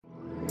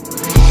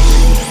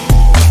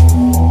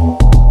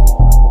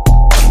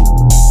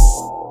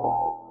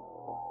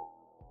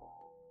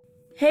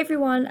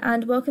everyone,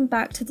 and welcome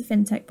back to the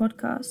FinTech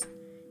podcast.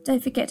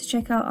 Don't forget to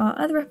check out our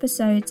other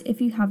episodes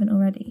if you haven't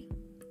already.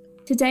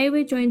 Today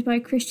we're joined by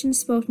Christian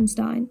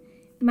Spaltenstein,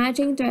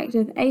 Managing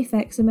Director of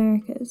AFEX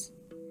Americas.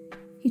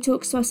 He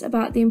talks to us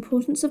about the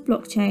importance of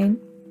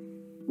blockchain,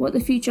 what the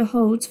future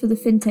holds for the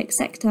FinTech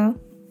sector,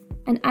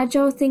 and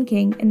agile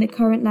thinking in the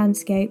current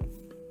landscape.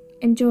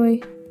 Enjoy.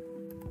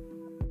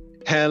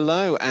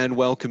 Hello and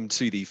welcome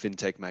to the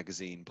FinTech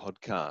Magazine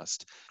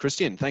podcast.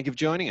 Christian, thank you for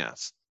joining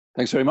us.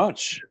 Thanks very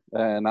much.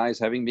 Nice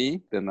having me.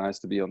 Nice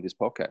to be on this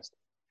podcast.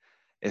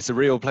 It's a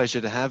real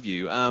pleasure to have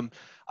you.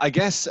 I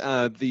guess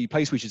the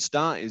place we should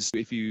start is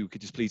if you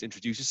could just please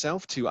introduce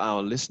yourself to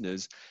our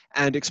listeners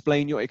and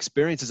explain your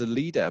experience as a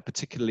leader,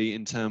 particularly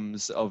in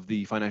terms of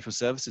the financial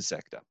services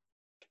sector.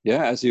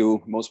 Yeah, as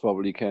you most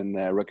probably can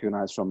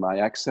recognize from my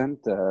accent,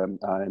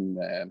 I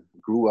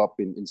grew up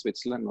in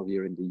Switzerland, not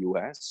here in the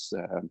US.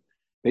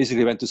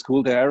 Basically went to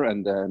school there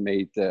and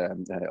made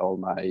all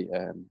my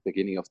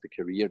beginning of the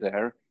career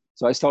there.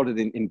 So I started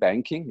in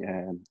banking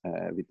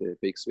with a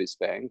big Swiss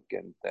bank,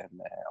 and then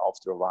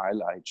after a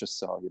while I just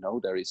saw,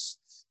 there is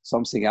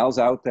something else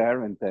out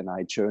there, and then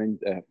I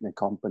joined a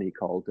company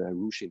called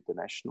Rouge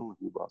International,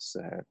 who was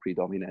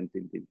predominant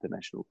in the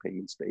international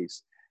payment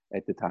space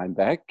at the time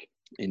back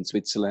in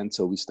Switzerland.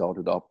 So we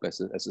started up as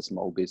a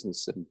small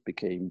business and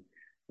became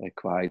a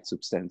quite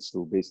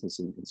substantial business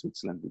in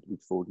Switzerland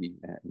with 40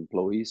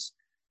 employees.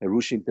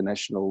 Rouge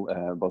International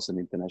was an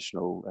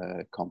international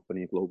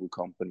company, a global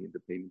company in the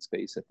payment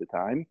space at the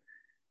time.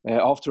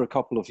 After a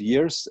couple of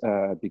years,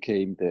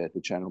 became the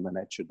general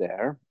manager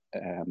there.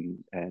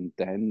 And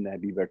then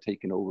we were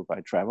taken over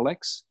by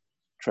Travelex.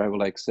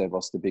 Travelex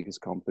was the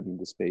biggest company in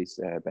the space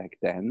back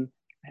then.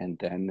 And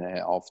then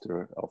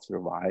after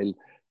a while,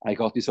 I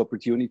got this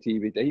opportunity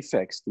with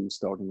AFEX to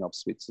starting up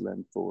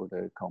Switzerland for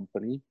the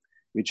company,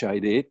 which I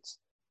did.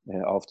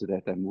 After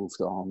that, I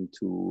moved on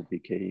to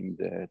become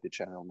the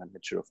general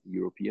manager of the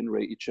European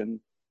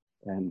region.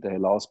 And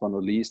last but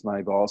not least,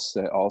 my boss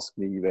asked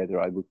me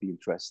whether I would be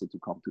interested to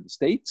come to the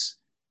States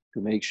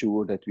to make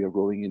sure that we are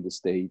growing in the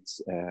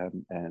States.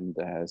 And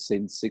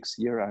since 6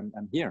 years,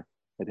 I'm here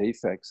at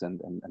AFEX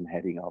and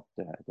heading up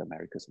the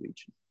Americas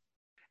region.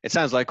 It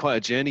sounds like quite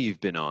a journey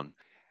you've been on.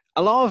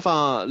 A lot of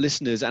our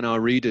listeners and our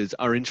readers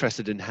are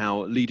interested in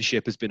how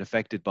leadership has been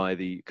affected by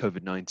the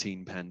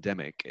COVID-19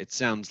 pandemic. It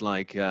sounds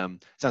like you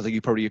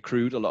probably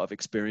accrued a lot of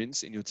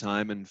experience in your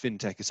time, and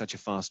fintech is such a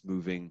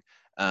fast-moving,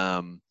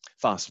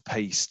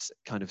 fast-paced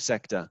kind of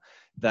sector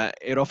that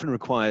it often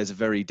requires a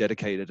very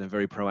dedicated and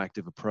very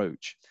proactive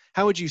approach.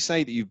 How would you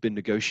say that you've been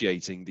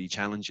negotiating the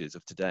challenges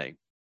of today?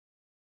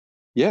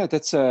 Yeah,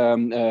 that's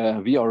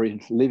we are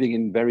living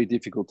in very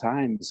difficult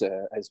times,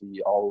 as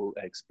we all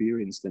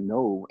experienced and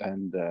know.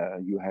 And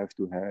you have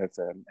to have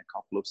a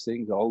couple of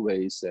things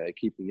always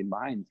keeping in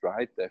mind,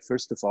 right?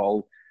 First of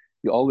all,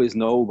 you always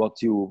know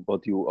what you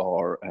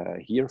are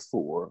here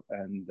for,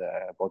 and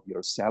what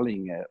you're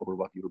selling, or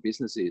what your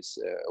business is,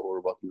 or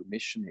what your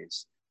mission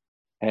is.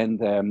 And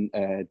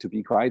to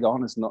be quite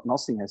honest,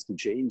 nothing has to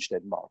change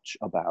that much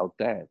about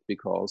that,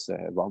 because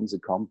once a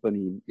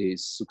company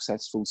is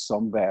successful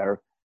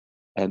somewhere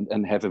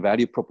and have a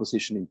value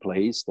proposition in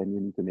place, then you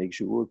need to make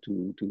sure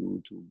to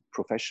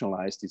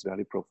professionalize this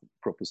value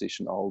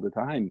proposition all the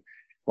time.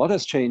 What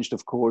has changed,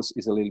 of course,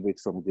 is a little bit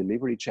from a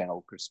delivery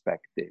channel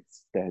perspective,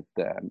 that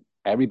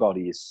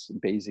everybody is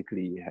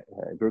basically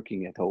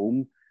working at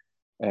home,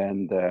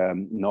 and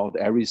not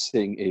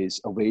everything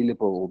is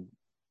available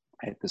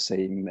at the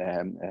same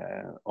time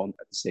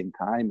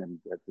and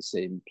at the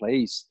same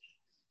place.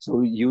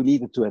 So you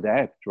needed to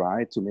adapt,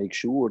 right, to make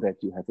sure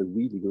that you have a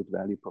really good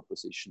value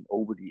proposition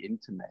over the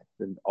internet.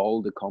 And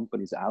all the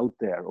companies out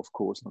there, of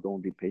course, not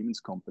only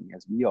payments company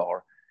as we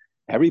are,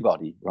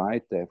 everybody,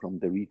 right, from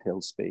the retail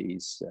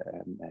space,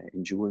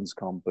 insurance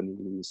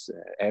companies,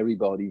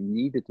 everybody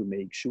needed to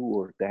make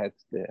sure that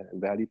the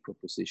value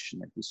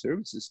proposition and the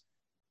services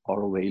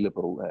are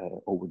available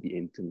over the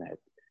internet.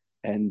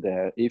 And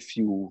if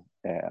you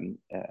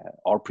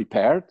are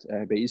prepared,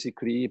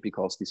 basically,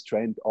 because this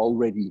trend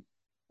already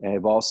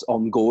was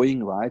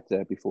ongoing, right,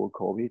 before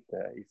COVID.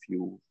 If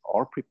you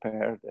are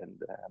prepared, and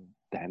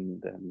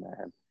then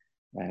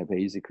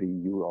basically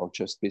you are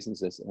just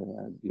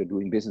you're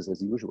doing business as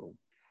usual.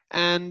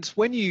 And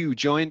when you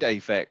joined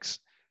AFEX,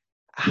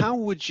 how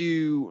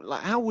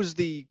was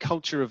the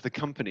culture of the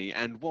company,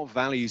 and what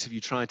values have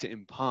you tried to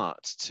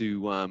impart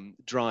to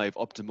drive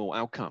optimal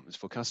outcomes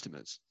for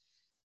customers?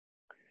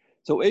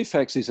 So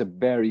AFEX is a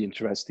very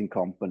interesting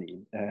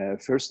company.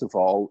 First of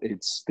all,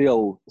 it's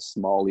still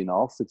small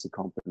enough. It's a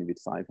company with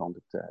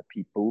 500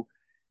 people,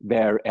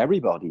 where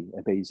everybody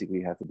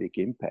basically have a big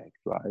impact,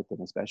 right?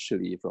 And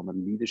especially from a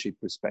leadership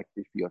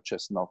perspective, you're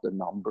just not a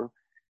number.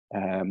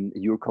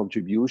 Your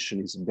contribution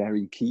is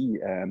very key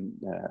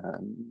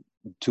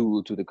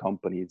to the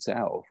company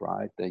itself,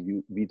 right?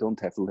 We don't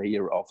have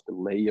layer after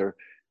layer,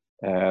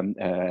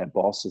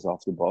 bosses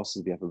after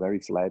bosses. We have a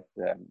very flat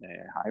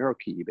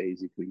hierarchy,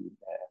 basically.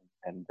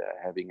 And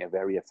having a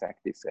very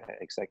effective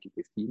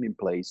executive team in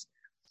place.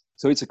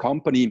 So it's a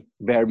company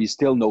where we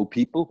still know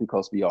people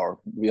because we are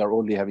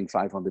only having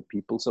 500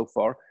 people so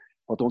far.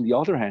 But on the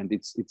other hand,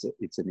 it's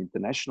an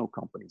international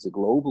company. It's a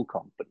global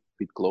company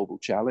with global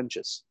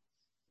challenges,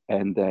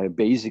 and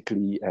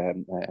basically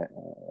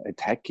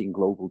attacking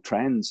global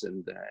trends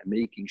and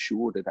making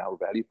sure that our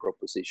value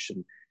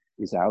proposition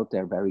is out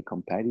there very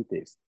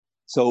competitive.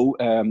 So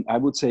I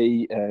would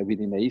say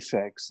within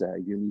AFEX,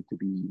 you need to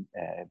be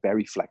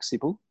very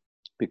flexible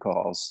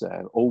because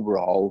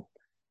overall,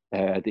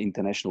 the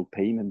international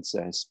payments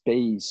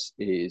space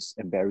is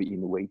a very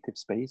innovative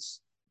space.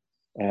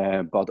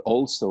 But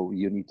also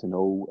you need to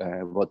know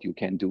what you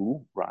can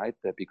do, right?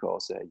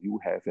 Because you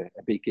have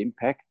a big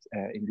impact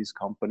in this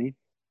company.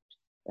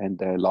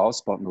 And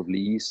last but not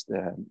least,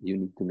 you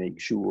need to make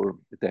sure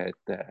that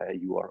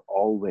you are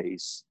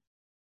always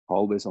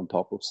on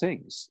top of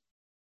things.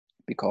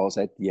 Because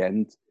at the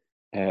end,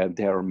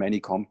 there are many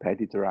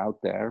competitors out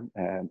there.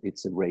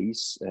 It's a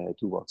race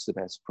towards the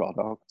best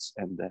products.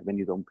 And when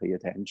you don't pay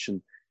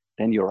attention,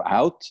 then you're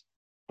out.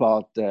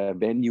 But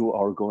when you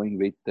are going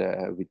with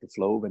the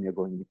flow, when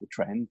you're going with the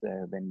trend,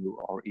 when you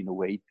are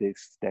innovative,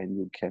 then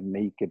you can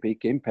make a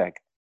big impact.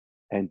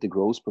 And the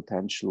growth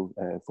potential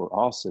for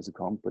us as a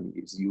company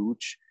is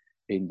huge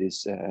in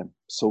this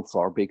so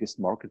far biggest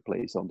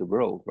marketplace on the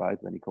world,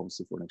 right? When it comes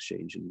to foreign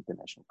exchange and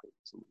international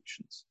payment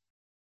solutions.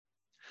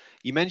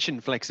 You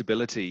mentioned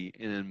flexibility.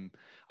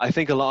 I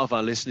think a lot of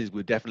our listeners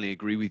would definitely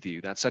agree with you.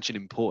 That's such an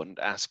important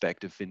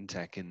aspect of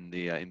fintech in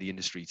the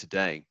industry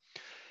today.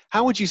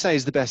 How would you say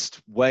is the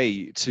best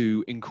way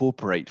to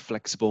incorporate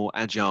flexible,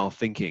 agile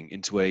thinking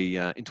into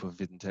a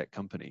fintech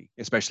company,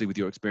 especially with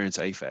your experience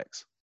at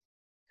AFEX?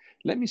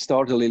 Let me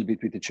start a little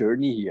bit with the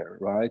journey here,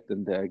 right?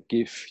 And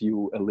give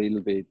you a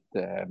little bit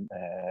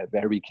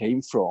where we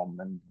came from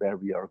and where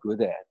we are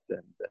good at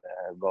and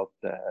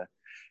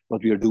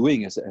what we are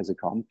doing as a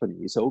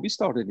company. So we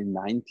started in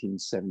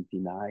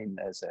 1979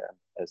 as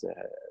an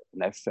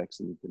FX,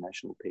 an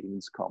international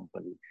payments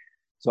company.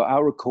 So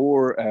our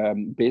core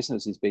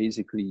business is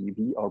basically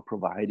we are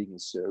providing a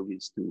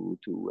service to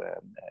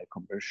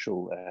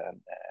commercial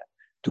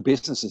to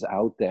businesses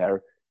out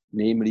there.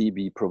 Namely,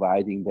 we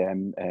providing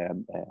them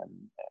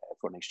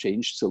for an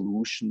exchange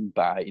solution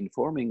by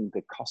informing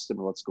the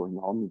customer what's going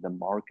on in the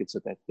market, so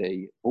that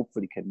they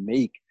hopefully can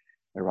make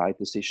a right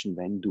decision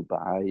when to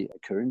buy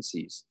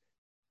currencies.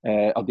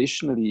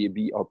 Additionally,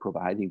 we are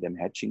providing them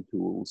hedging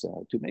tools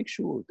to make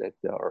sure that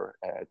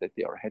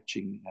they are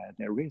hedging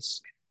their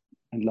risk.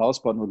 And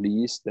last but not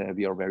least,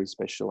 we are very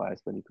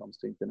specialized when it comes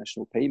to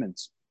international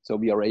payments. So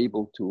we are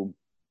able to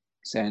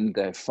send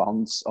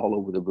funds all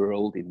over the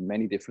world in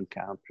many different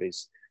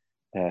countries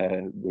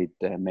with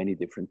many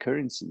different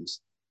currencies.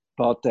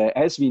 But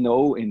as we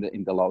know,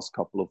 in the last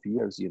couple of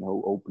years,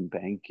 open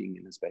banking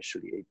and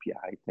especially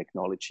API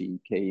technology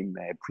came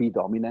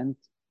predominant.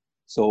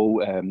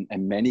 So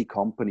and many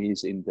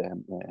companies in the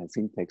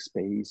fintech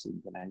space,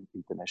 in the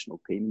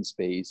international payment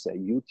space,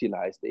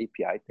 utilized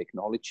API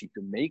technology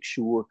to make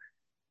sure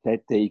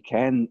that they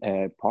can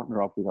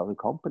partner up with other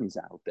companies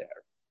out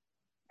there.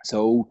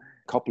 So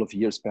a couple of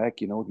years back,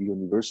 the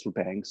universal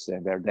banks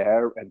were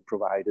there and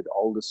provided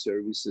all the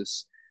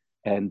services.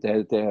 And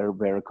there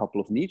were a couple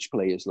of niche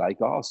players like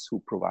us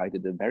who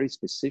provided a very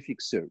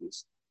specific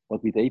service.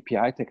 But with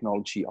API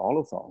technology, all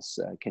of us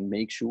can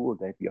make sure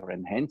that we are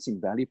enhancing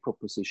value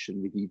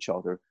proposition with each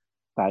other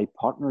by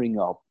partnering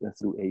up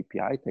through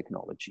API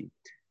technology.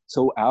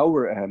 So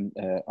our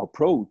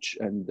approach,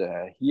 and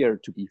here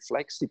to be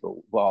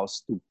flexible,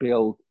 was to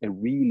build a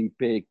really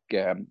big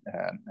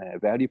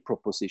value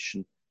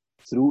proposition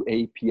through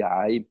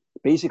API,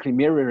 basically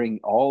mirroring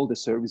all the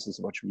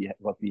services what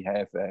we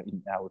have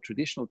in our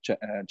traditional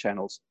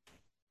channels,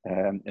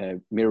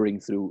 mirroring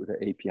through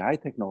the API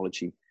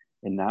technology.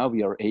 And now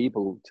we are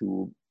able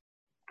to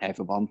have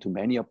a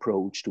one-to-many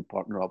approach to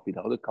partner up with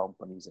other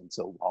companies and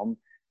so on.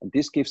 And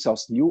this gives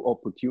us new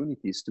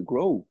opportunities to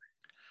grow.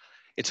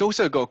 It's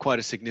also got quite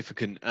a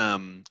significant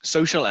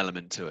social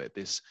element to it.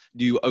 This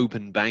new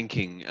open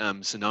banking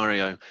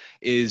scenario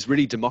is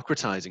really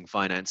democratizing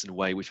finance in a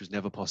way which was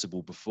never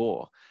possible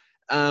before.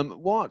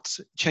 What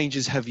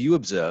changes have you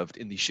observed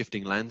in the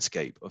shifting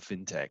landscape of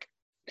fintech?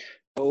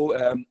 So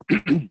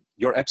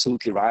you're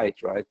absolutely right?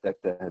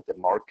 That the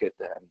market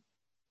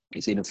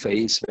is in a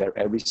phase where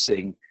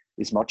everything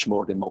is much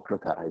more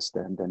democratized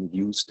than it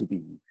used to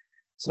be.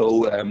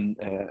 So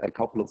a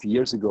couple of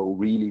years ago,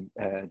 really,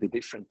 the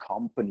different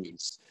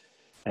companies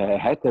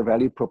had their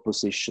value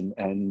proposition,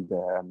 and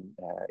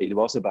it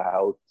was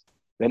about,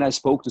 when I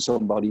spoke to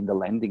somebody in the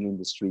lending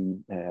industry,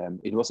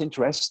 it was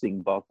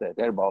interesting, but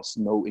there was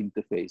no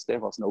interface, there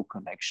was no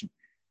connection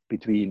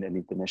between an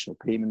international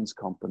payments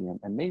company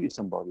and maybe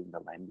somebody in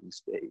the lending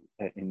space.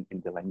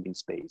 In the lending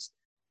space.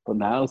 But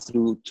now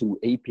through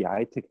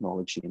API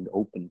technology and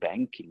open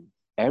banking,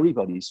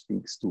 everybody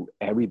speaks to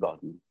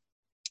everybody.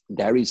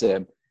 There is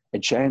a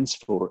chance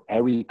for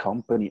every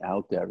company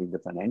out there in the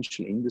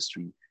financial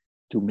industry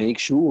to make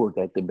sure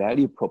that the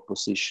value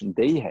proposition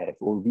they have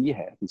or we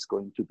have is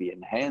going to be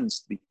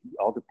enhanced with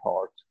the other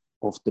part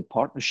of the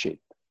partnership.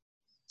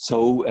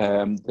 So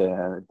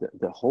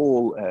the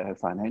whole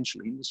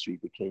financial industry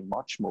became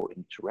much more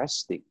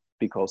interesting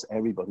because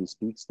everybody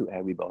speaks to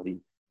everybody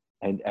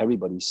and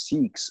everybody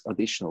seeks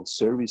additional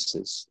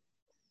services.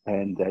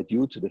 And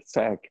due to the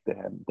fact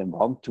that the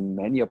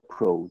one-to-many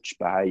approach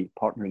by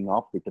partnering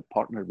up with a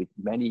partner with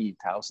many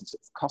thousands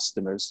of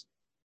customers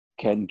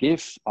can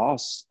give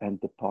us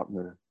and the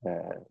partner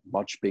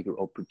much bigger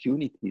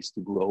opportunities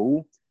to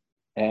grow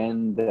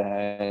and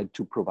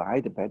to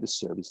provide a better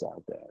service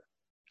out there.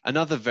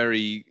 Another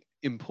very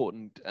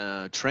important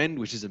trend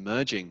which is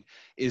emerging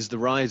is the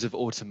rise of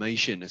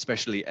automation,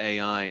 especially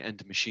AI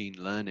and machine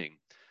learning.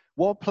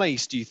 What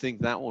place do you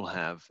think that will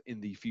have in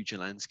the future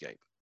landscape?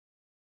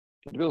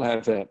 It will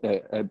have a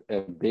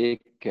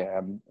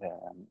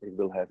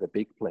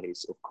big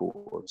place, of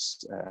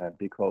course,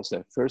 because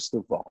first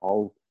of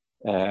all,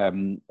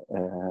 the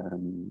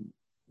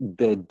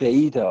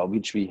data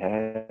which we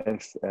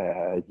have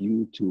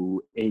due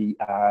to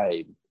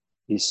AI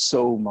is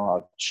so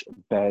much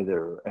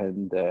better,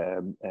 and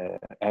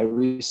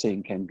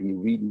everything can be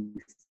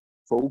really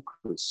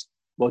focused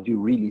what you're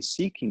really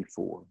seeking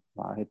for,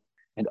 right?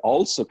 And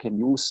also can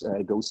use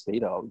those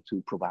data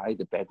to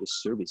provide a better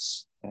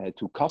service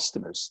to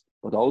customers,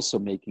 but also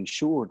making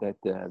sure that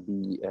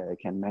we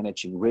can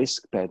managing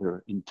risk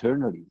better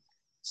internally.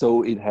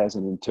 So it has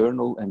an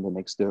internal and an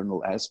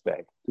external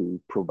aspect to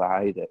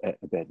provide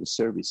a better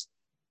service.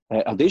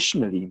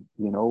 Additionally,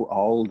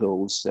 all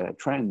those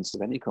trends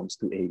when it comes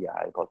to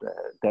AI, but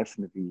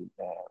definitely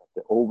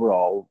the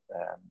overall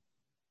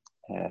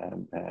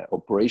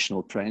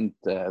operational trend,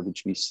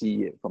 which we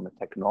see from a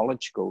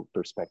technological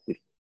perspective,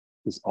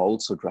 is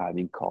also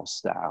driving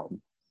costs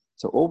down.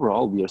 So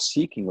overall, we are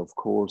seeking, of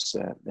course,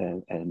 a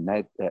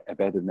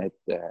better net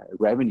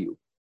revenue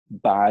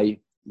by,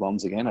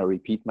 once again, I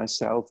repeat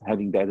myself,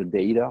 having better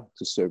data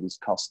to service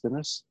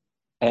customers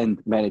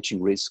and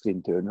managing risk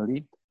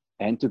internally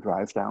and to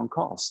drive down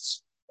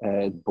costs.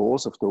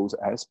 Both of those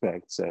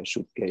aspects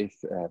should give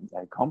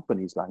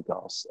companies like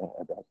us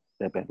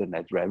a better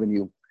net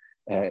revenue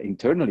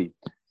internally.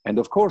 And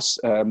of course,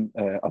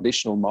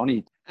 additional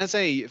money. As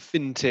a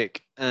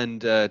fintech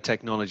and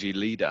technology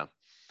leader,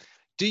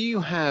 do you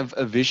have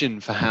a vision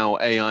for how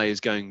AI is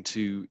going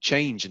to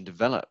change and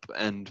develop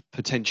and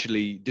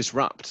potentially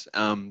disrupt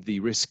the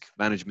risk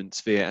management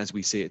sphere as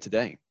we see it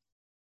today?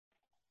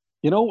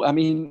 I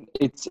mean,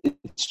 it's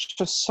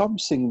just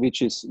something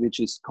which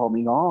is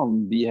coming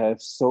on. We have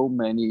so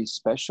many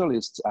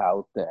specialists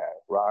out there,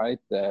 right?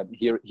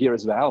 Here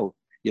as well.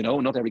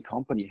 Not every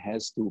company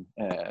has to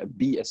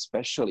be a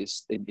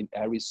specialist in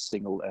every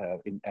single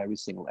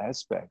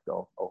aspect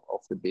of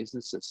the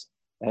businesses.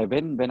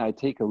 When I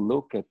take a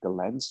look at the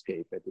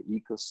landscape, at the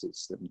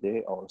ecosystem,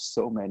 there are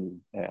so many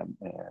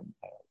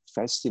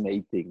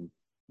fascinating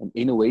and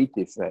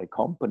innovative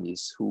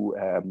companies who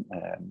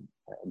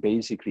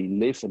basically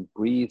live and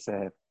breathe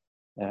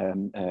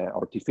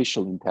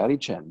artificial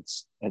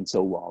intelligence and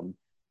so on.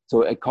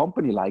 So a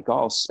company like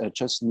us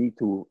just need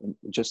to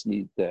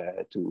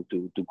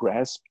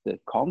grasp the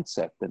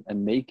concept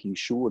and making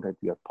sure that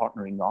we are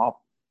partnering up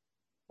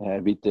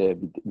with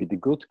the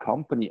good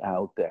company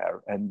out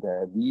there, and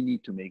we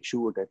need to make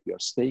sure that we are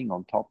staying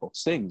on top of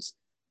things,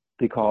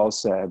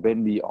 because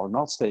when we are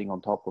not staying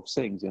on top of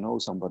things,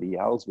 somebody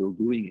else will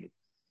doing it.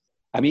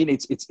 I mean,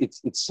 it's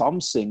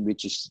something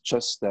which is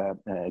just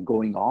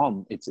going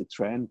on. It's a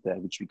trend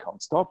which we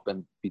can't stop,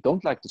 and we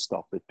don't like to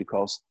stop it,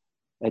 because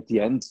at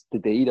the end, the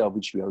data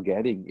which we are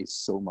getting is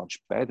so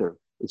much better.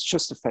 It's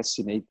just a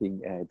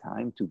fascinating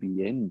time to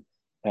be in,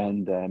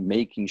 and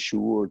making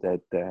sure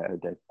that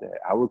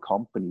our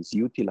company is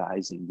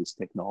utilizing this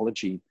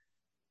technology,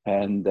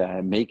 and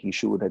making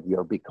sure that we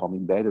are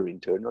becoming better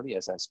internally,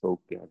 as I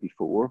spoke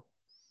before.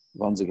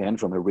 Once again,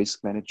 from a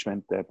risk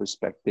management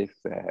perspective,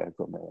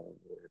 from a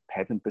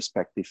patent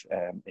perspective,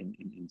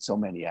 in so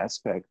many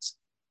aspects.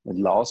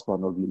 And last but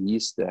not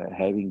least,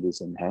 having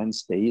this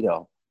enhanced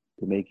data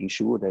to making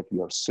sure that we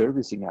are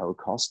servicing our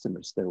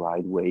customers the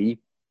right way,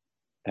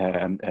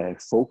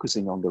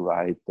 focusing on the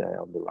right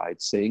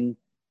thing,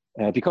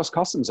 because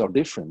customers are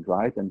different,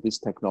 right? And this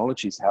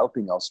technology is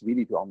helping us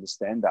really to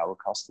understand our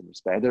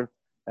customers better,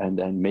 and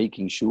then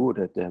making sure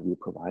that we're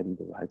providing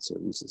the right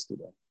services to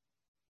them.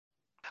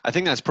 I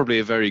think that's probably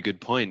a very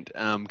good point.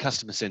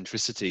 Customer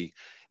centricity.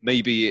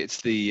 Maybe it's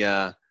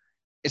the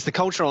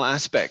cultural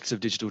aspects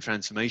of digital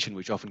transformation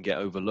which often get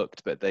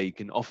overlooked, but they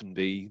can often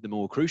be the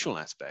more crucial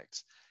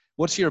aspects.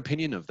 What's your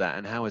opinion of that,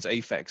 and how is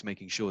AFEX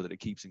making sure that it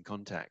keeps in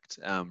contact,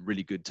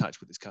 really good touch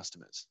with its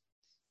customers?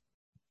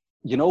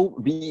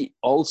 We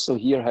also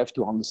here have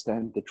to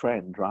understand the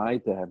trend,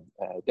 right?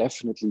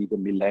 Definitely the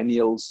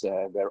millennials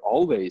were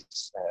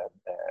always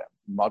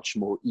much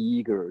more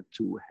eager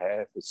to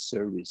have a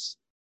service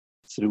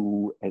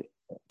through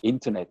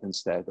internet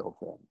instead of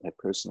a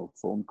personal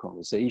phone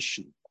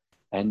conversation,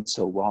 and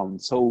so on.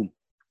 So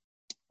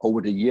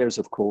over the years,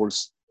 of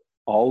course,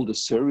 all the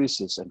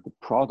services and the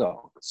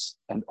products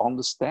and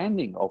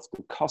understanding of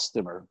the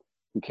customer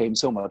became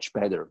so much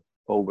better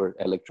over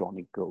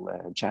electronic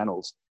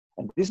channels.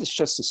 And this is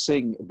just a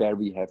thing where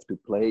we have to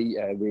play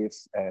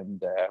with,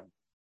 and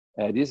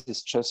this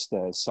is just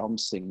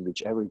something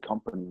which every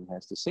company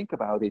has to think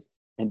about it.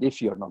 And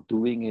if you're not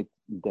doing it,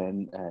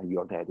 then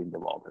you're dead in the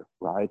water,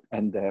 right?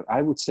 And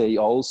I would say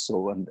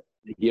also, and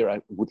here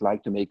I would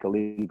like to make a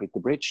little bit the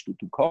bridge to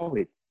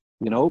COVID,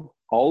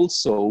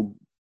 also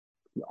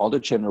the other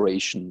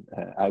generation,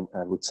 I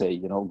would say,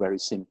 very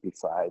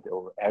simplified,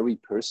 or every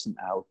person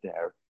out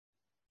there,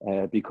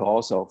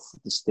 because of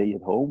the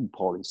stay-at-home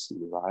policy,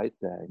 right,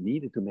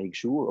 needed to make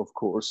sure, of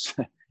course,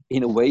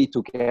 in a way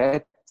to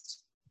get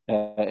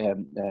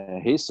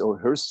his or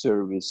her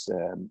service,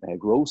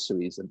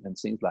 groceries and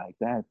things like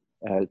that,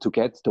 to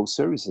get those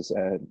services.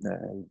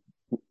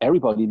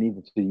 Everybody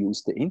needed to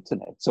use the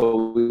internet.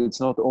 So it's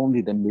not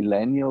only the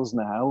millennials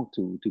now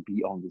to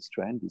be on this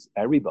trend, it's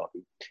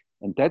everybody.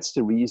 And that's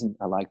the reason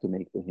I like to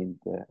make the hint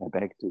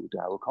back to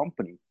our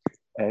company.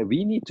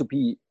 We need to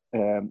be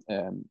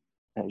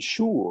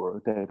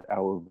sure that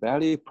our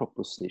value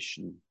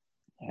proposition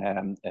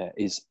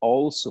is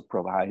also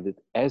provided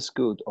as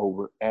good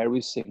over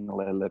every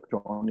single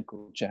electronic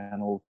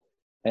channel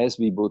as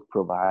we would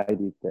provide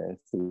it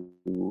through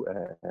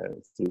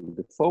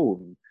the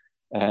phone.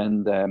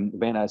 And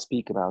when I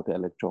speak about the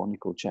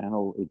electronic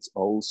channel, it's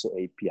also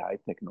API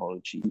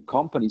technology.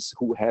 Companies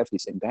who have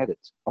this embedded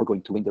are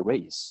going to win the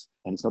race.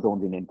 And it's not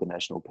only an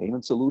international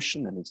payment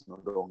solution, and it's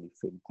not only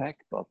fintech,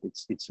 but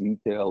it's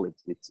retail,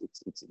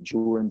 it's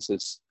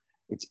insurances,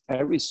 it's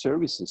every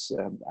services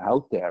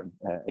out there,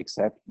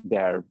 except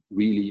they're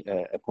really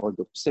a point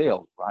of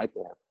sale, right?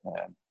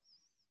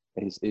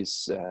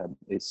 Is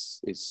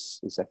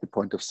at the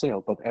point of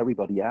sale, but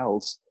everybody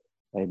else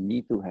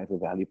need to have a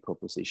value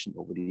proposition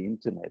over the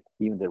internet,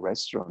 even the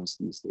restaurants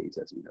these days,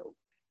 as we know.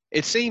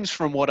 It seems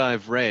from what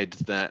I've read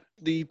that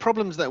the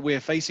problems that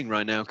we're facing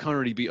right now can't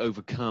really be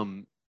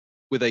overcome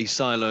with a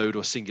siloed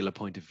or singular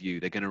point of view.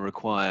 They're going to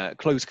require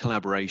close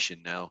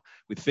collaboration. Now,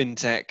 with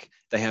fintech,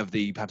 they have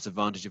the perhaps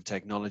advantage of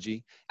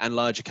technology, and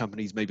larger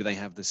companies, maybe they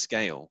have the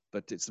scale,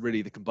 but it's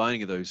really the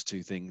combining of those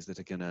two things that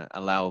are going to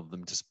allow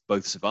them to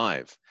both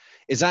survive.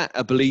 Is that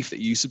a belief that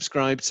you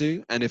subscribe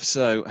to? And if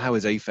so, how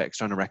is AFEX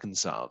trying to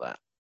reconcile that?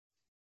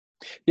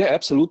 Yeah,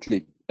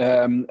 absolutely.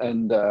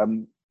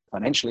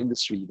 Financial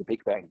industry, the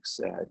big banks,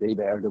 they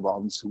were the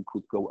ones who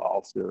could go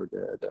after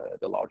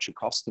the larger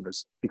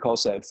customers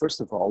because first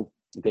of all,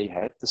 they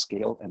had the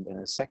scale,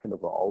 and second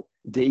of all,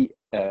 they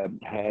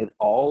had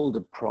all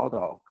the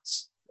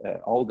products,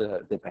 all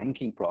the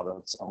banking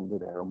products under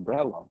their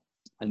umbrella.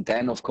 And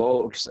then, of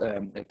course,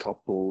 a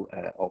couple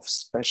of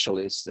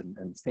specialists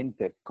and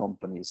fintech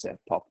companies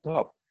popped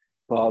up.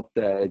 But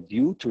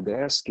due to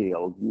their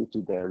scale, due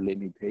to their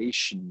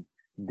limitation,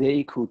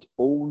 they could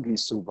only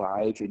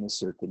survive in a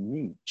certain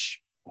niche,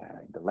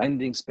 in the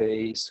lending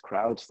space,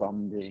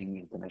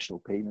 crowdfunding, international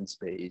payment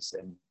space,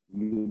 and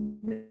you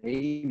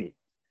name it.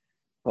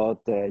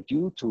 But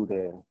due to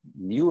the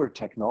newer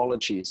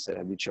technologies,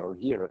 which are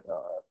here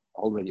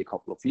already a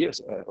couple of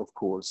years, of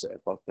course,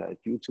 but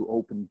due to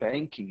open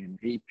banking and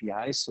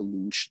API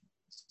solutions,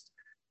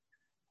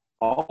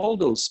 all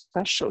those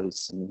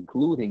specialists,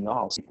 including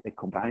us, a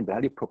combined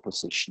value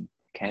proposition,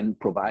 can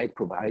provide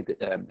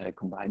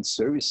combined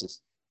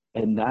services.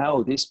 And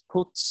now this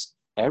puts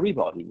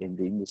everybody in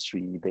the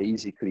industry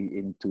basically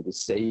into the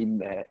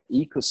same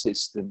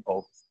ecosystem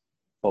of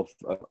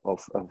a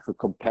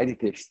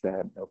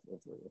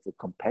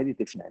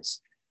competitiveness.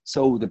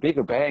 So the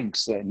bigger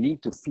banks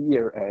need to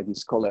fear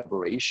these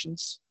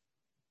collaborations,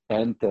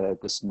 and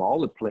the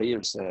smaller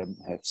players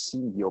have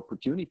seen the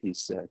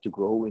opportunities to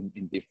grow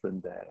in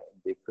different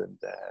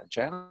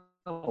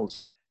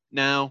channels.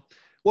 Now,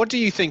 what do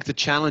you think the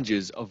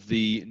challenges of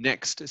the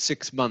next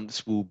 6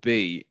 months will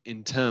be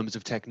in terms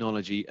of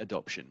technology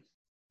adoption?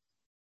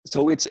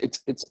 So it's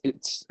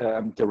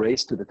the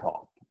race to the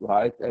top,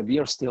 right? We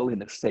are still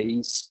in a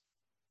phase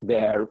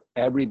where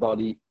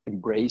everybody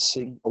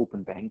embracing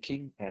open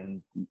banking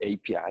and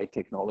API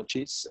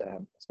technologies,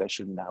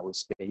 especially in our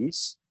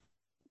space.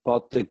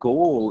 But the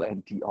goal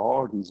and the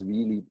art is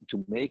really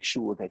to make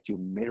sure that you're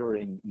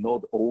mirroring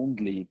not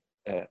only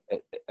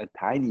a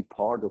tiny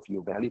part of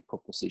your value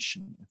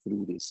proposition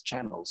through these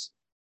channels.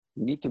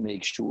 You need to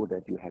make sure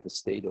that you have a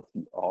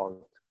state-of-the-art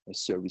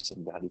service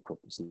and value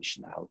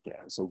proposition out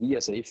there. So we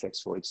as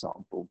AFEX, for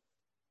example,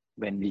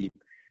 when we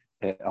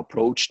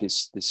approach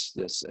this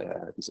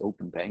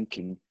open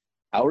banking,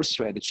 our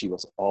strategy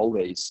was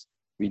always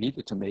we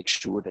needed to make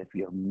sure that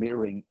we are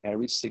mirroring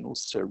every single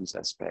service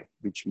aspect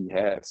which we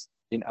have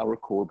in our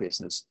core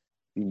business.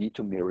 We need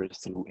to mirror it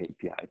through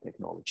API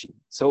technology.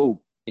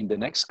 So in the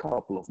next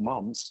couple of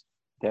months,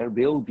 there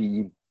will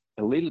be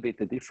a little bit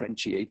of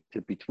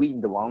differentiator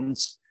between the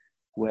ones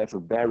who have a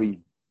very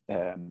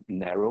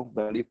narrow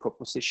value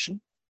proposition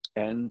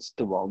and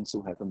the ones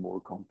who have a more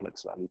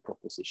complex value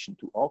proposition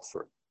to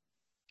offer.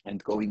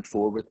 And going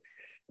forward,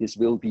 this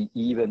will be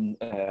even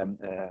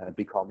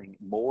becoming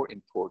more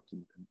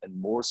important and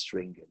more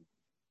stringent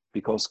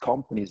because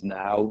companies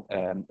now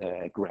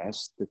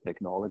grasp the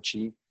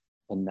technology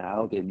And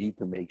now they need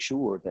to make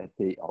sure that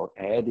they are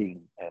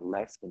adding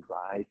left and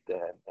right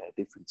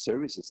different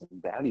services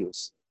and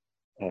values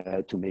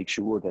to make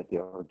sure that they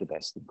are the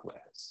best in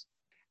class.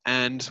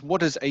 And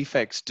what does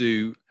AFEX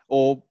do,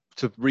 or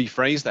to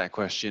rephrase that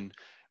question,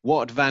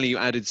 what value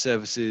added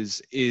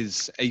services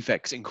is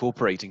AFEX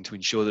incorporating to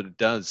ensure that it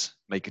does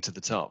make it to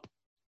the top?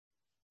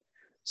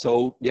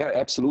 So yeah,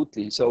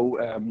 absolutely. So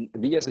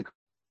we as a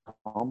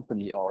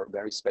company are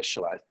very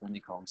specialized when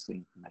it comes to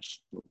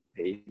international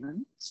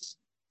payments.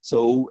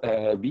 So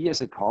we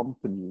as a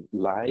company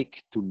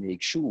like to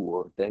make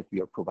sure that we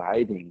are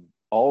providing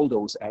all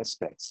those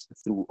aspects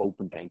through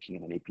open banking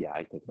and an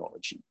API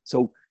technology.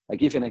 So I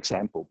give you an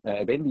example.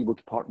 When we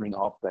would partnering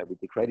up with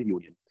the credit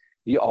union,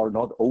 we are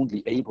not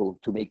only able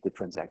to make the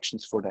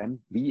transactions for them,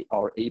 we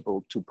are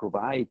able to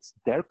provide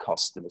their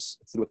customers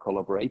through a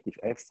collaborative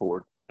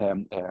effort,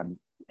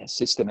 a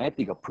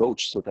systematic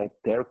approach so that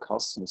their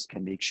customers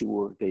can make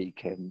sure they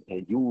can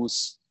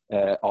use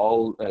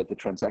all the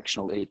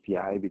transactional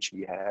API which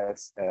we have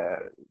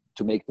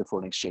to make the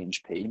foreign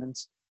exchange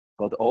payments.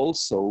 But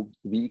also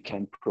we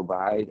can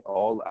provide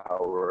all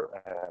our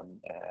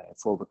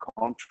forward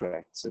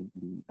contracts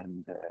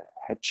and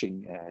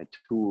hedging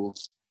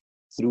tools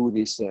through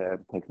this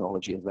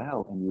technology as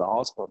well. And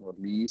last but not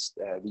least,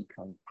 we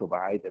can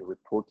provide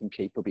reporting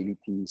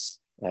capabilities.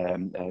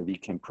 We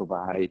can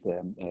provide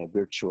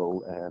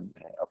virtual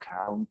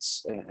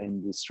accounts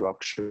in the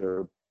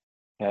structure.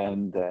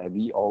 And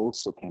we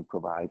also can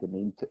provide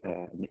an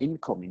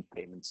incoming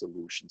payment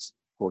solutions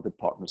for the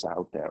partners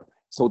out there.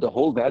 So the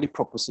whole value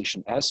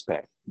proposition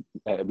aspect,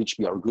 which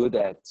we are good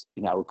at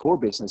in our core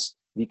business,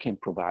 we can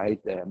provide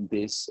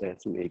this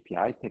through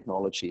API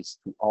technologies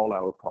to all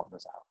our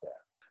partners out there.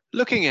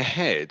 Looking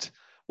ahead,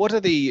 what are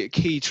the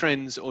key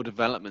trends or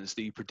developments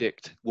that you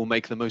predict will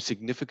make the most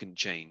significant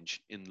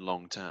change in the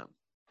long term?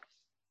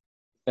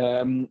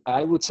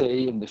 I would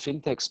say in the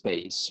fintech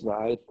space,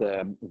 right,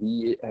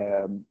 we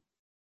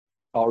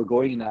are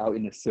going now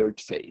in a third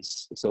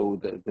phase. So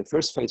the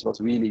first phase was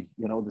really,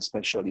 the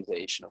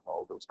specialization of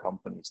all those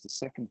companies. The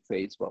second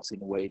phase was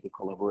in a way the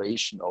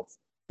collaboration of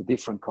the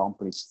different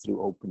companies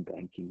through open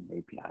banking and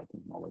API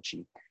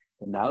technology.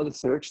 And now the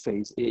third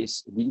phase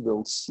is we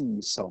will see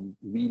some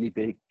really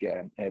big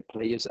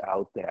players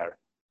out there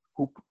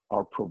who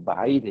are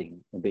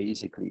providing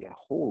basically a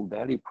whole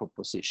value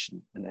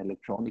proposition, an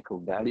electronic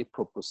value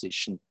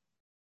proposition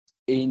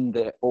in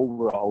the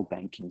overall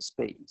banking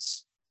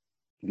space.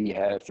 We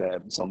have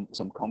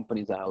some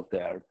companies out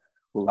there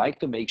who like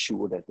to make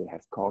sure that they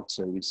have card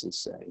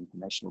services,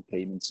 international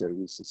payment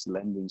services,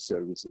 lending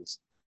services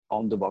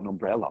under one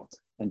umbrella.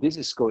 And this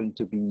is going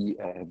to be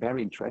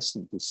very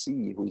interesting to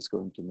see who is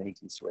going to make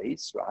this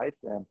race, right?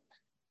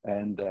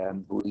 And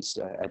who is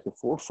at the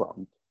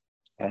forefront.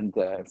 And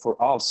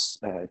for us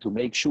to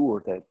make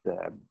sure that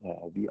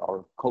we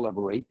are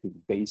collaborating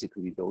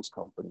basically with those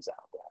companies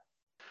out there.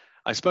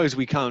 I suppose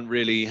we can't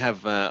really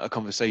have a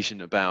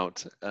conversation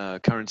about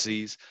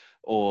currencies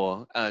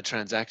or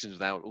transactions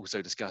without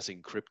also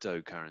discussing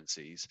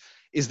cryptocurrencies.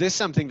 Is this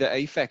something that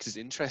AFEX is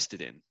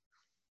interested in?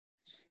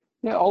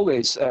 Yeah,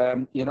 always.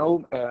 I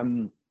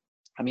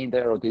mean,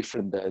 there are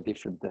different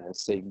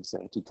things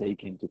to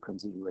take into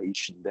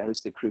consideration. There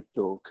is the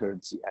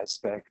cryptocurrency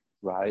aspect,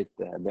 right?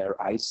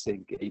 Where I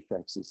think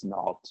AFEX is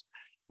not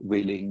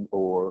willing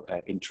or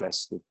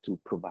interested to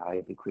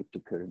provide the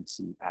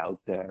cryptocurrency out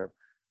there.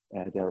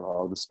 There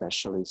are other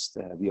specialists.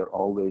 We are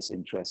always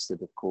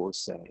interested, of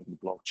course, in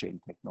blockchain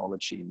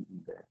technology in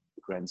the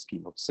grand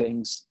scheme of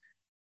things,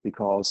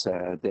 because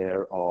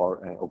there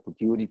are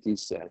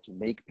opportunities to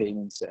make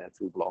payments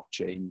through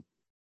blockchain.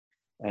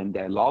 And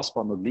last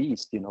but not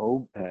least,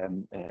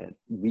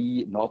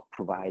 we not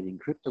providing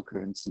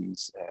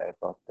cryptocurrencies,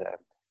 but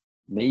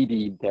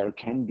maybe there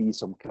can be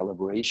some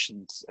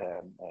collaborations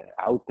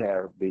out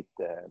there with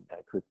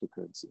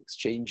cryptocurrency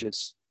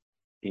exchanges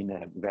in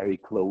a very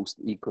closed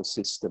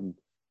ecosystem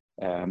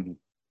and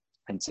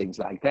things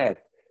like that.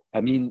 I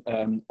mean,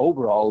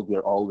 overall,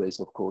 we're always,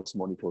 of course,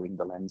 monitoring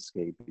the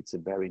landscape. It's a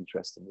very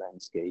interesting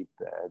landscape.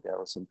 There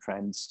are some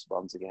trends,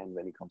 once again,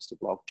 when it comes to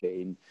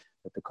blockchain,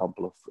 that a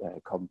couple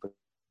of companies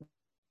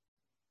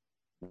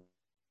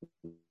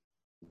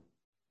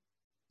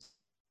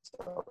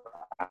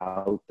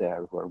out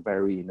there who are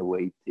very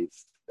innovative,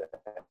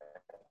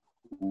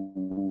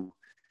 who,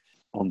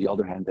 on the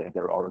other hand,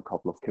 there are a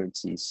couple of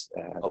currencies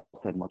not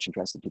that much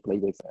interested to play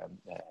with.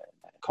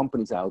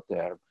 Companies out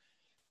there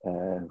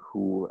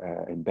who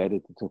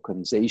embedded the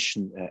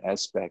tokenization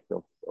aspect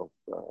of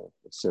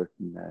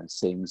certain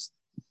things,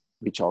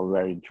 which are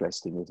very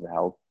interesting as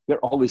well. We're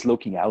always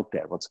looking out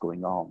there, what's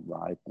going on,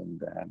 right?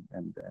 And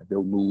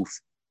they'll move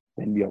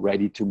when we are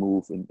ready to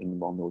move in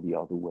one or the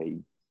other way,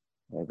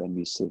 when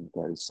we think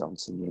there is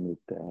something in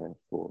it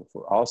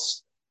for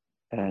us.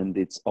 And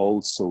it's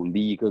also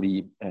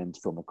legally and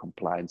from a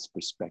compliance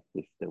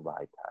perspective, the right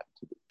time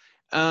to do.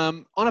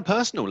 On a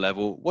personal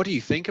level, what do you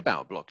think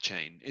about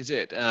blockchain? Is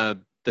it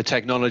the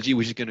technology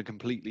which is going to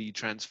completely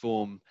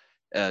transform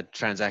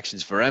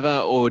transactions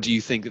forever, or do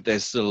you think that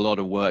there's still a lot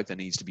of work that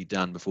needs to be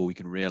done before we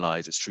can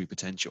realize its true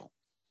potential?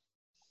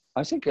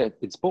 I think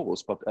it's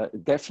both, but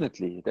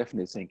definitely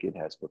think it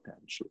has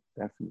potential.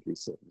 Definitely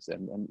seems,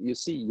 and you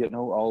see,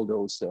 all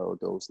those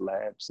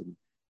labs and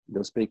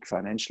those big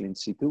financial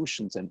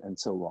institutions and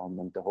so on,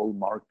 and the whole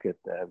market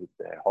with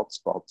the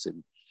hotspots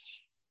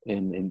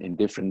in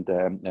different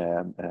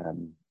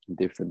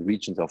different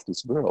regions of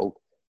this world.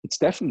 It's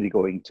definitely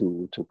going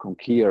to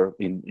conquer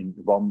in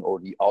one or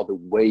the other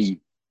way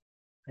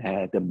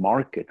the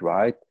market,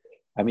 right?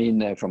 I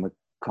mean, from a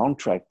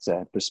contract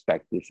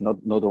perspective,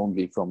 not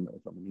only from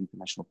an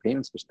international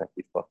payments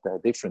perspective, but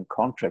different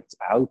contracts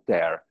out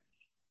there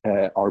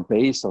are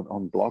based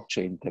on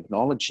blockchain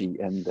technology,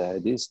 and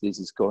this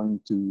is going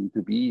to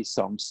be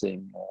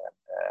something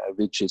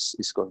which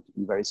is going to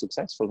be very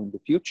successful in the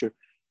future.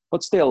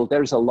 But still,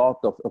 there's a lot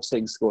of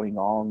things going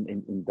on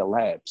in the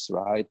labs,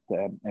 right?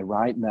 And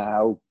right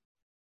now,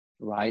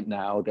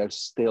 there's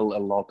still a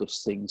lot of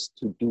things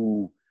to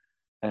do,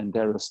 and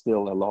there are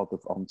still a lot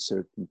of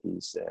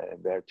uncertainties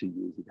where to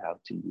use it, how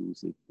to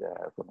use it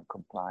from a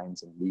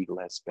compliance and legal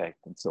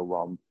aspect and so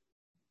on.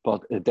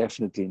 But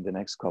definitely in the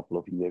next couple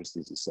of years,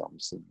 this is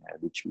something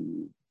which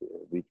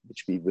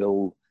we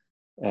will,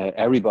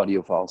 everybody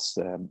of us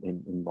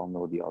in one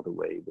or the other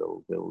way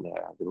will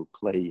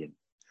play in.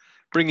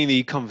 Bringing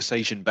the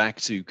conversation back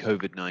to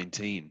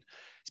COVID-19,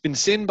 it's been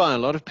seen by a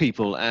lot of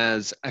people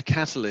as a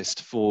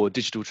catalyst for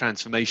digital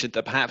transformation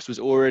that perhaps was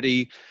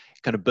already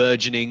kind of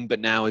burgeoning,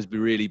 but now has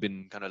really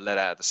been kind of let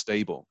out of the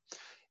stable.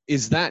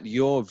 Is that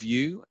your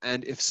view?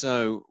 And if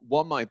so,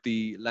 what might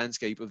the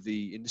landscape of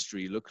the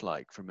industry look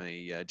like from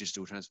a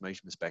digital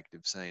transformation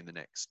perspective, say in the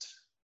next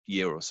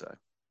year or so?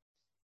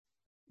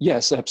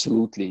 Yes,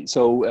 absolutely.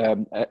 So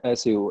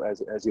as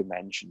you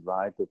mentioned,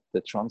 right,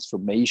 the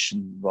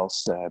transformation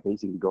was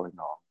basically going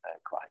on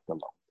quite a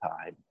long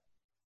time.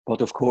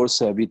 But of course,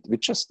 with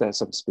just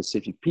some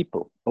specific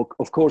people.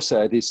 Of course,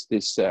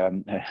 this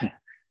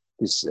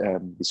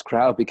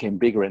crowd became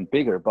bigger and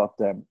bigger. But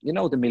the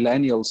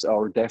millennials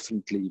are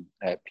definitely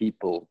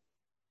people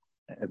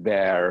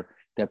where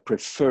their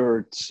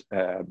preferred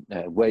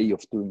way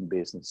of doing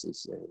business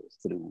is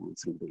through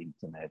the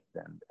internet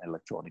and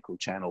electronic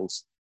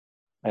channels,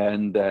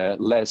 and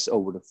less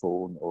over the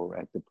phone or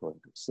at the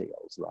point of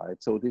sales, right?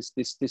 So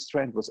this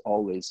trend was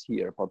always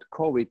here, but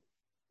COVID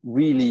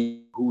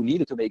really, who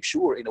needed to make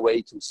sure in a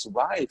way to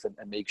survive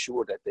and make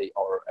sure that they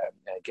are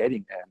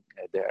getting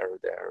their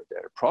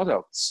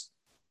products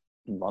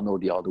in one or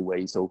the other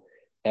way. So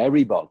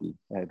everybody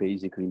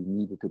basically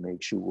needed to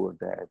make sure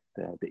that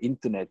the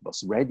internet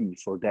was ready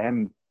for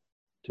them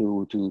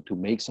to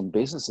make some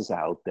businesses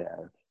out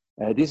there.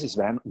 This is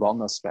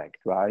one aspect,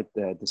 right?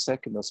 The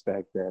second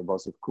aspect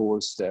was, of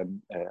course,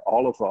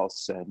 all of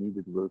us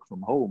needed to work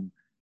from home.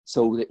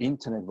 So the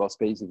internet was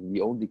basically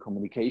the only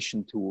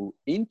communication tool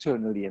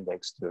internally and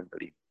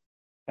externally.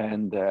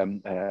 And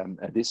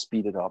this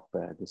speeded up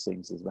the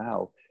things as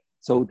well.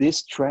 So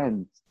this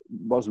trend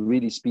was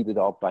really speeded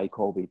up by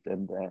COVID.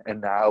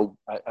 And now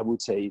I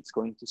would say it's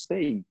going to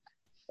stay.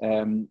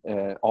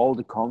 All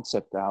the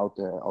concepts out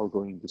there are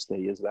going to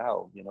stay as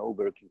well.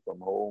 Working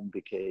from home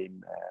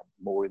became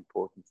more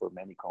important for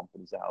many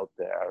companies out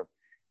there,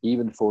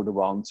 even for the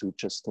ones who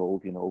just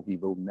told, we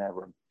will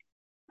never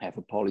have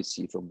a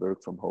policy from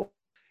work from home.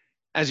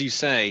 As you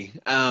say,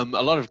 a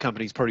lot of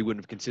companies probably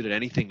wouldn't have considered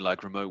anything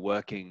like remote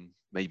working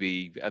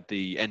maybe at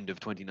the end of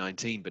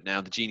 2019, but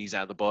now the genie's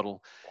out of the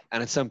bottle,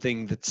 and it's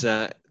something that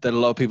a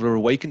lot of people are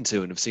awakened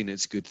to and have seen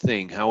it's a good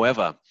thing.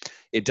 However,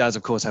 it does,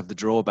 of course, have the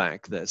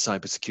drawback that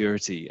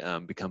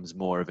cybersecurity becomes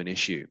more of an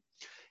issue.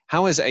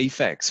 How has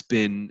AFEX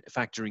been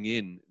factoring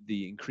in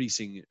the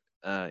increasing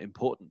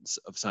importance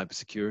of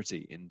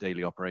cybersecurity in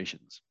daily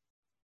operations?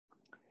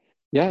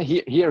 Yeah,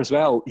 here as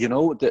well,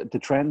 the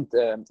trend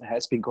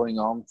has been going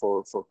on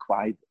for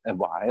quite a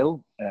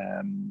while.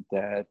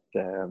 That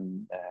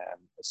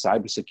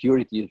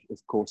cybersecurity is, of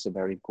course, a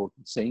very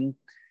important thing.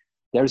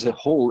 There's a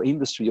whole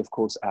industry, of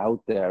course,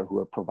 out there who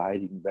are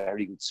providing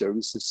very good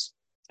services.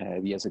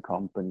 We as a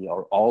company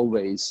are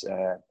always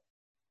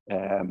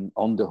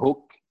on the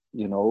hook,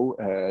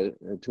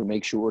 to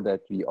make sure that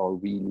we are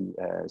really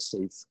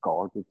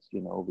safeguarded,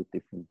 with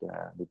different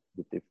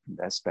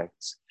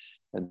aspects,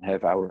 and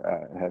have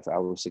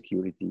our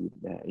security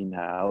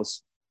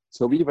in-house.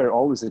 So we were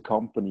always a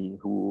company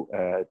who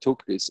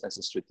took this as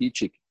a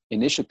strategic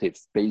initiative,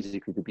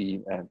 basically to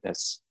be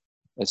as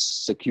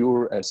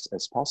secure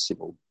as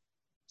possible.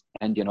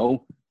 And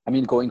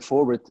going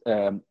forward,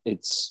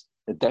 it's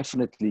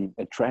definitely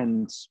a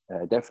trend,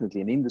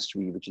 definitely an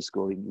industry which is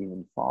growing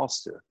even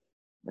faster,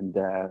 and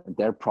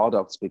their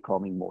products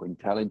becoming more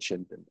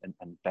intelligent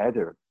and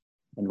better.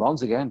 And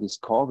once again, this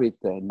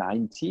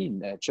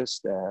COVID-19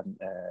 just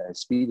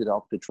speeded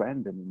up the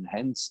trend and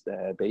enhanced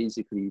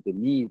basically the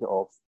need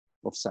of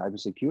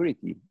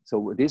cybersecurity.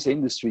 So this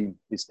industry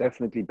is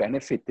definitely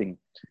benefiting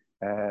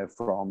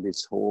from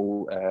this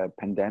whole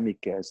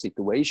pandemic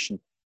situation.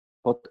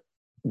 But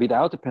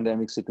without the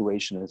pandemic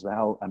situation as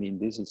well, I mean,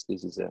 this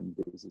is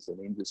an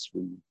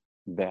industry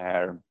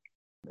where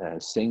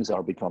things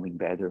are becoming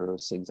better,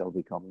 things are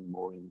becoming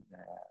more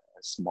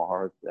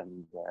smart,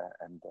 and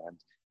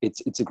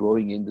it's a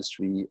growing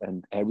industry,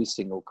 and every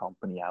single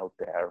company out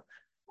there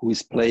who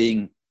is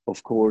playing,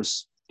 of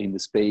course, in the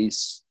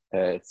space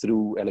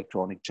through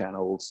electronic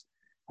channels,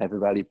 have a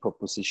value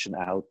proposition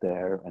out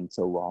there, and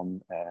so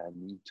on,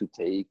 need to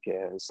take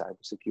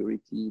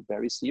cybersecurity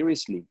very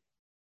seriously.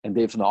 And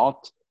if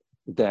not,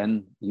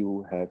 then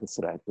you have a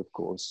threat, of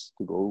course,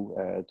 to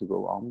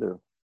go under,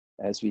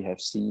 as we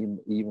have seen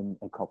even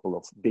a couple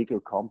of bigger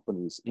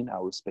companies in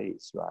our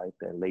space, right,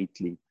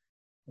 lately,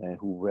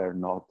 who were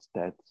not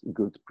that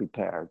good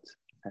prepared,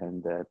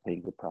 and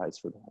paying the price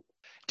for that.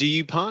 Do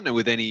you partner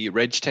with any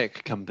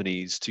RegTech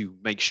companies to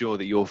make sure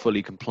that you're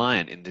fully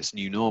compliant in this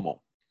new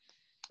normal?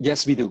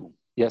 Yes, we do.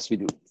 Yes, we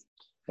do.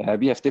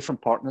 We have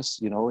different partners,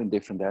 in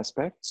different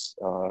aspects.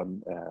 I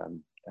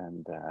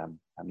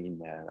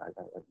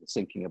was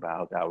thinking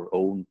about our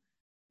own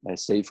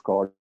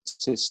safeguard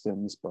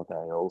systems, but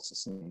I also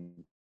think,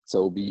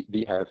 so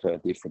we have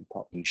different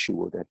partners,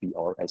 sure that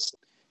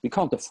we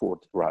can't afford,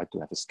 right, to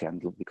have a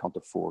scandal. We can't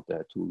afford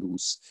to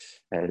lose,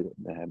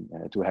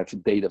 to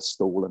have data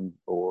stolen,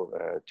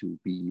 or to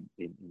be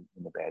in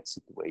a bad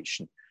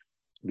situation.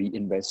 We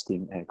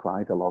investing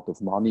quite a lot of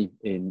money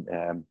in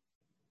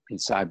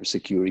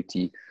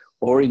cybersecurity,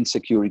 or in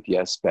security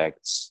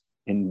aspects,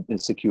 in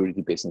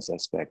security business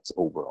aspects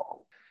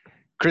overall.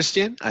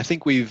 Christian, I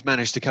think we've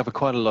managed to cover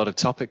quite a lot of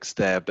topics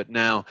there, but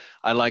now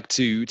I'd like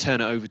to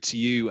turn it over to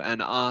you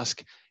and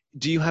ask,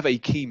 do you have a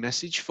key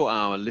message for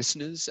our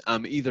listeners,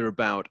 either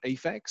about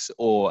AFEX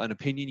or an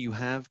opinion you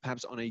have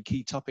perhaps on a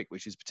key topic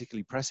which is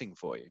particularly pressing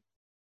for you?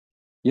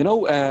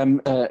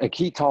 A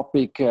key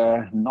topic,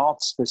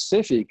 not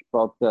specific,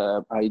 but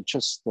I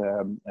just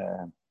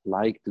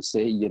like to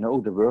say,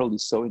 the world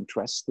is so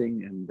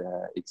interesting, and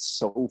it's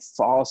so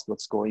fast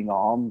what's going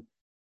on.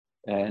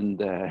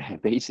 And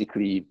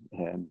basically,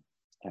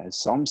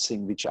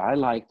 something which I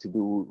like to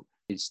do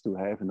is to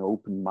have an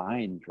open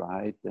mind,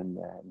 right? And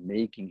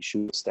making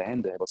sure to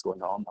understand what's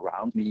going on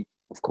around me,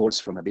 of course,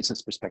 from a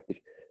business perspective,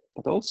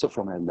 but also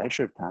from a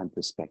leisure time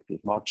perspective,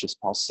 much as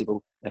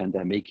possible, and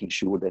making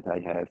sure that I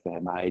have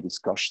my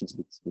discussions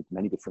with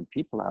many different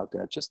people out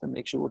there, just to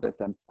make sure that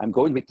I'm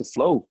going with the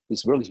flow.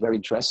 This world is very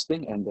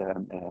interesting, and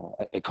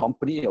a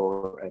company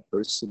or a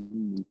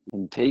person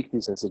can take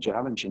this as a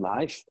challenge in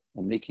life,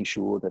 and making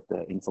sure that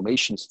the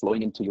information is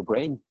flowing into your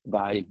brain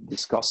by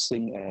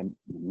discussing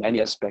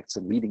many aspects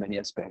and reading many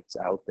aspects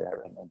out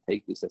there, and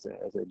take this as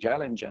a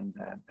challenge, and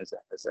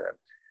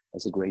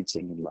as a great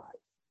thing in life.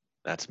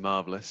 That's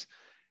marvelous.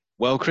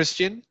 Well,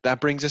 Christian, that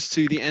brings us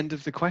to the end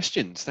of the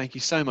questions. Thank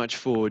you so much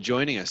for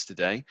joining us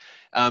today.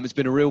 It's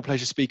been a real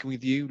pleasure speaking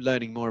with you,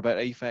 learning more about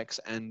AFEX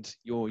and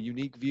your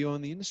unique view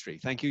on the industry.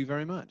 Thank you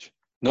very much.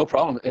 No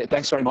problem.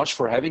 Thanks very much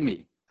for having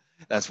me.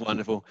 That's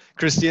wonderful.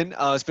 Christian,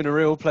 it's been a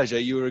real pleasure.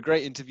 You were a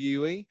great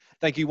interviewee.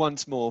 Thank you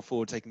once more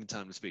for taking the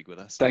time to speak with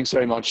us. Thanks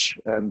very much,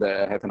 and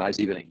have a nice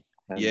evening.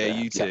 And,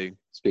 you too.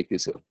 Speak to you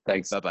soon.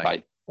 Thanks. Bye-bye.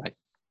 Bye.